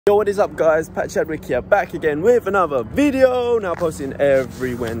Yo, what is up guys, Pat Chadwick here, back again with another video. Now posting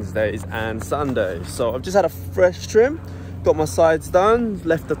every Wednesdays and Sundays. So I've just had a fresh trim, got my sides done,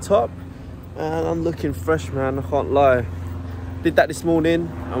 left the top, and I'm looking fresh, man, I can't lie. Did that this morning,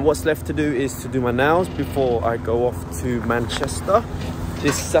 and what's left to do is to do my nails before I go off to Manchester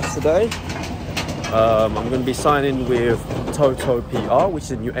this Saturday. I'm going to be signing with Toto PR, which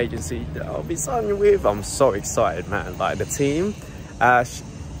is a new agency that I'll be signing with. I'm so excited, man. Like the team, Ash,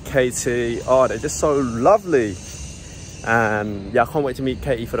 Katie, oh, they're just so lovely. And yeah, I can't wait to meet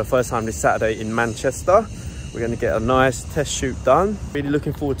Katie for the first time this Saturday in Manchester. We're going to get a nice test shoot done. Really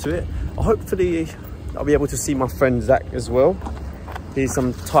looking forward to it. Hopefully I'll be able to see my friend Zach as well. He's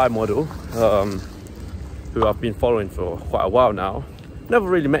some Thai model who I've been following for quite a while now. Never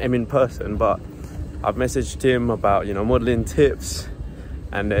really met him in person, but I've messaged him about, you know, modeling tips,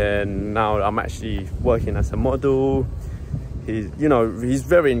 and then now I'm actually working as a model. He's, you know, he's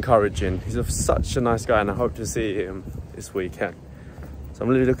very encouraging. He's such a nice guy, and I hope to see him this weekend. So I'm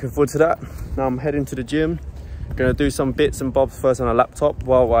really looking forward to that. Now I'm heading to the gym. Gonna do some bits and bobs first on a laptop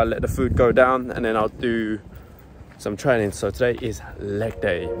while I let the food go down, and then I'll do some training. So today is leg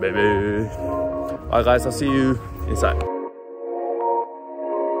day, baby. Alright guys, I'll see you inside.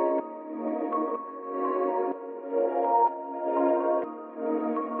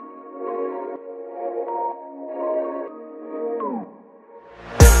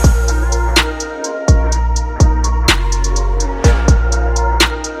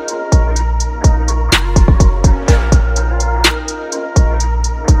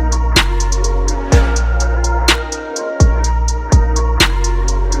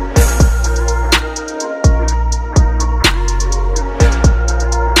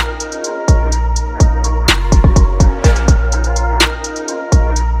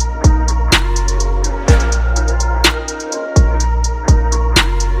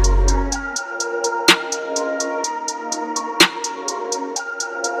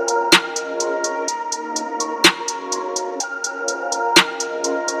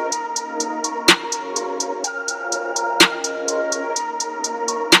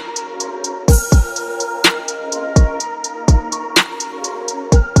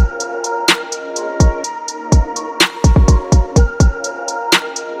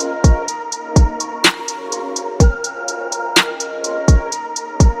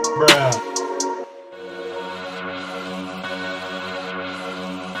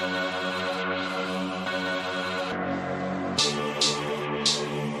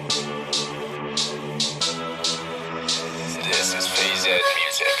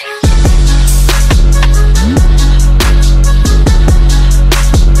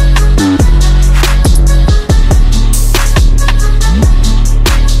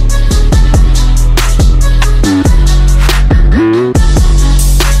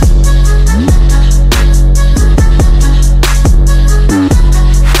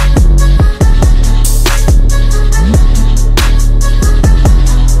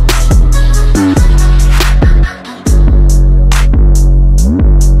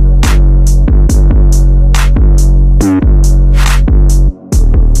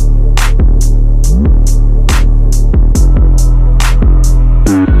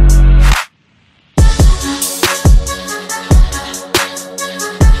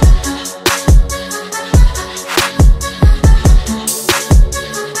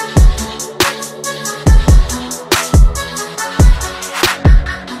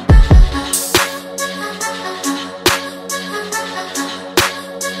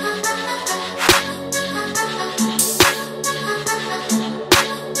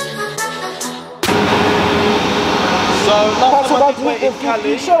 Pat's about to hit the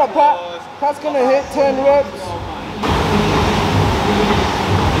 50. Shut up, Pat. Pat's gonna hit 10 reps.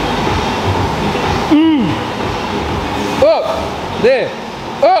 Up. There.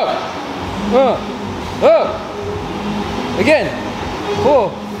 Up. Up. Again.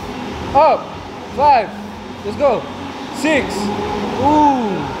 4. Up. 5. Let's go. 6. Ooh.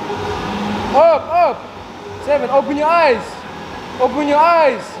 Up. 7. Open your eyes. Open your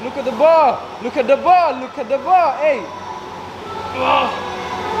eyes. Look at the bar. Look at the bar. Look at the bar. 8.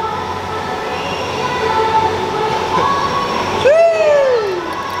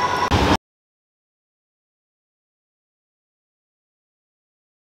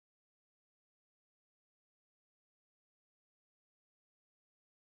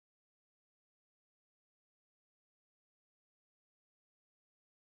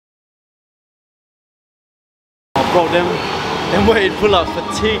 Bro, them weight pull-ups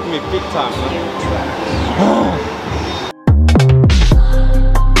fatigue me big time, man.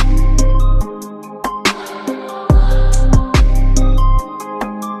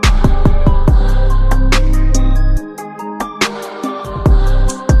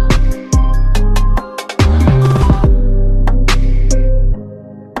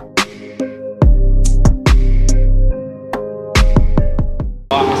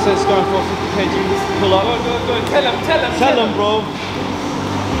 Says going for 50 kg pull up. Go. Tell him, Bro.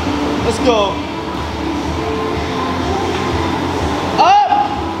 Let's go. Up!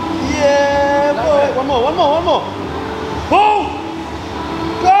 Yeah, boy. One more. Boom!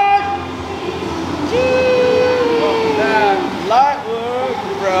 God! Light work,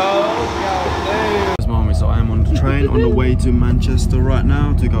 bro. Mommy, so I am on the train on the way to Manchester right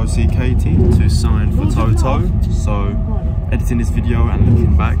now to go see Katie to sign for Toto. So editing this video and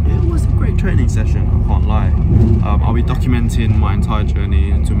looking back, it was a great training session, I can't lie. I'll be documenting my entire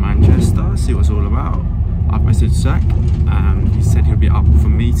journey into Manchester, see what it's all about. I've messaged Zach and he said he'll be up for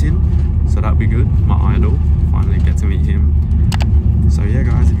meeting, so that'll be good. My idol, finally get to meet him. So yeah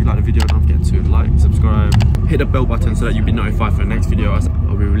guys, if you like the video, don't forget to like, subscribe, hit the bell button so that you'll be notified for the next video.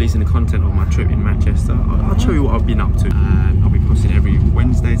 I'll be releasing the content of my trip in Manchester. I'll show you what I've been up to, and I'll be posting every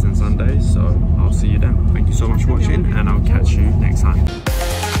Wednesdays and Sundays, so I'll see you then. Thank you so much for watching, and I'll catch you next time.